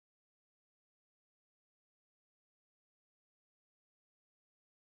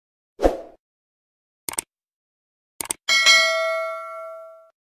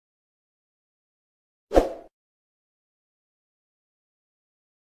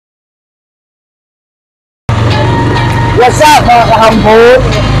What's up mga kahambon?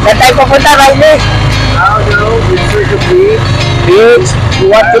 Saan tayo papunta, Riley? I don't know, it's like a beach. Beach?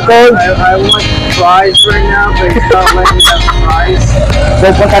 What you call? I want fries right now, but it's not letting me have fries.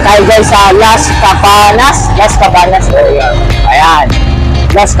 Pupunta tayo guys sa Las Cabanas. Las Cabanas area. Ayan.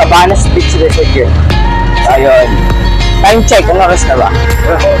 Las Cabanas Beach Resort yun. Ayun. Time check. Ano oras na ba?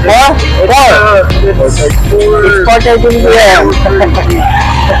 4? It's 4:30 p.m.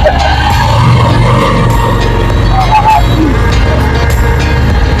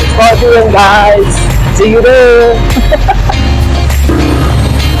 It's 4 p.m. guys. See you there.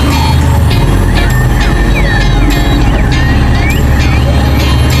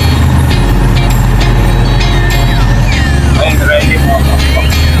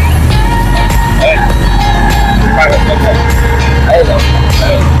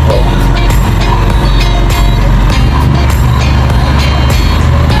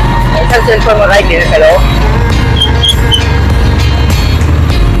 Isang cellphone mo right here, hello?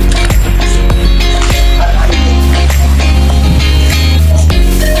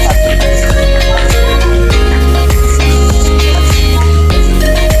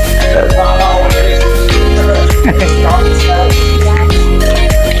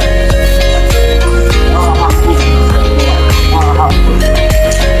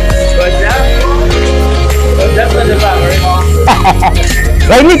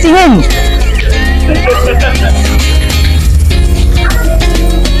 Riley, tingin!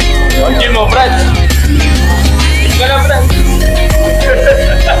 Hindi mo, Brad. Hindi ka na, Brad.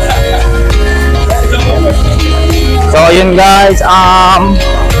 So, yun guys,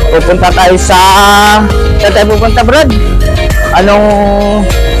 pupunta tayo sa... Saan tayo pupunta, Brad? Anong...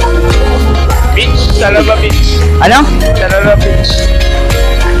 Beach? Salaba Beach. Ano? Salaba Beach.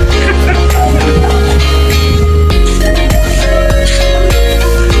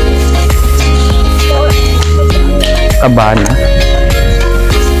 Cabana.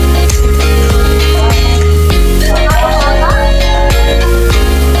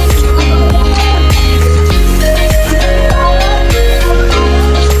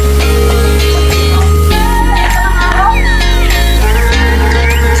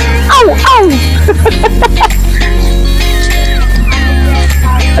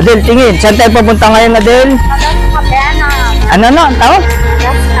 Adel, tingin. Saan tayo papunta ngayon, Adel? Ano ang tawag?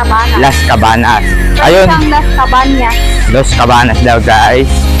 Las Cabanas. Las Cabanas. Ayun. Las Cabanas. Las Cabanas daw, guys.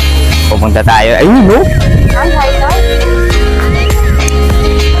 Pupunta tayo. Ayun, no? Ay, hi,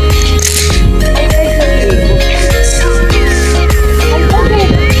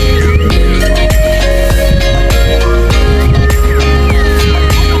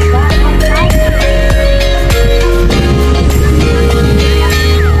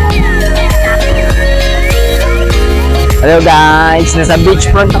 Hello guys, nasa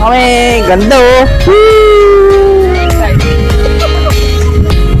beachfront na kami. Ganda oh. Woo!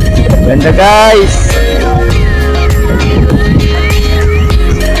 Ganda guys.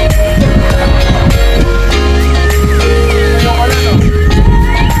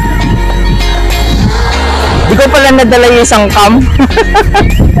 Di ko pala nadala yung isang cam.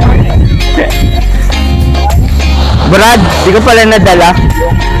 Brad, di ko pala nadala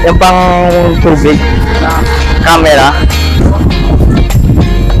yung pang tubig. Camera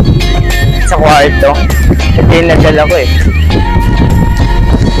sa kwarto. Ito yung nadala ko eh.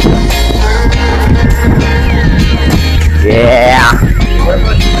 Yeah!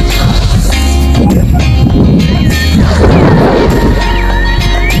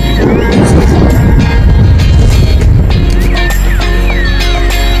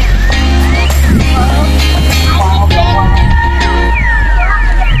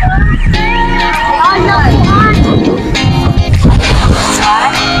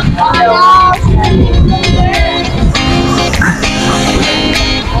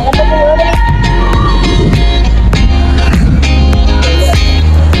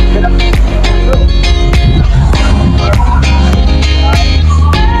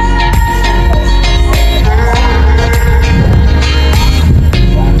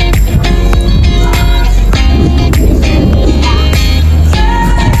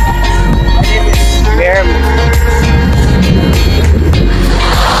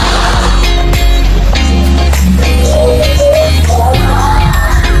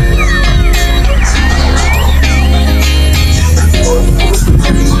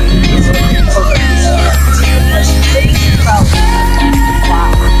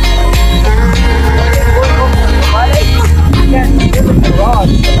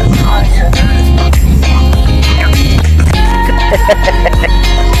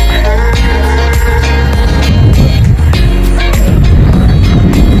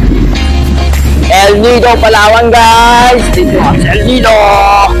 El Nido, Palawan guys. Dito nga sa El Nido.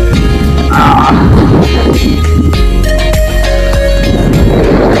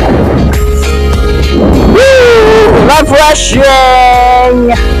 Woo!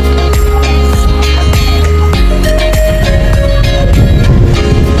 Refreshing!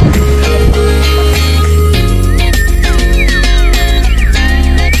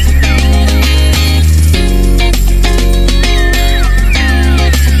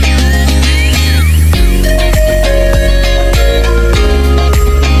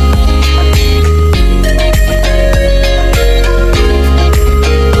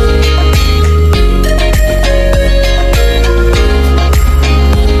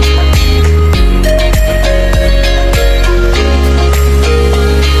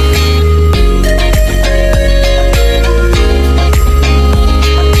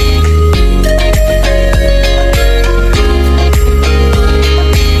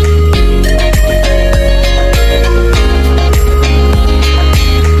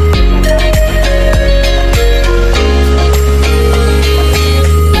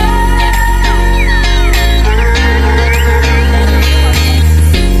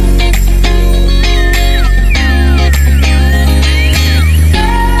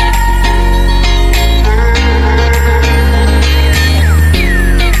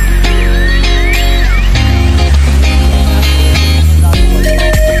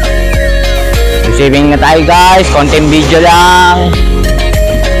 Receiving na tayo guys, konting video lang.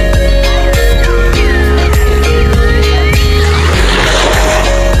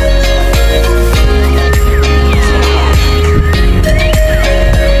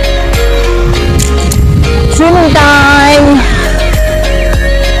 Swimming time!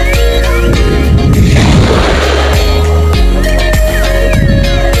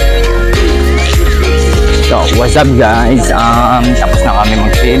 So, what's up guys? Tapos na kami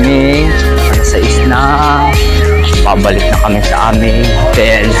mag-swimming. Sa isla, pabalik na kami sa aming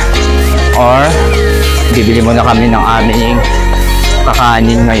hotel or bibili muna kami ng aming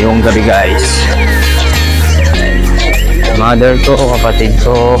kakanin ngayong gabi guys. Mother ko, kapatid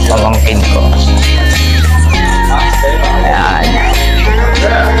ko, pamangkin ko. Ayan.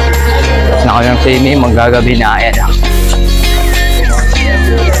 Tapos na kami ng swimming, maggagabi na. Ayan.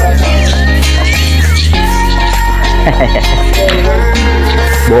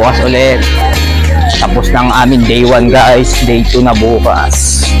 Bukas ulit. Tapos ng amin day 1 guys, day 2 na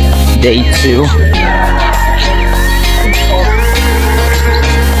bukas. Day 2.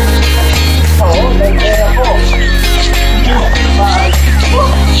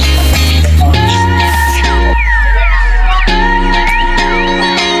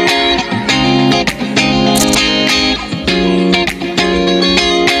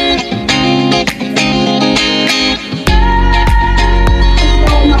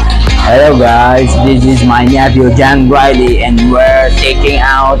 Hello guys, this is my nephew John Riley and we're taking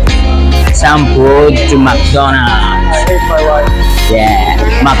out some food to McDonald's. Yeah,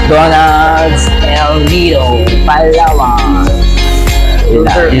 McDonald's El Nido, Palawan.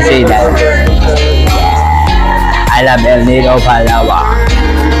 You say that? Yeah, I love El Nido, Palawan.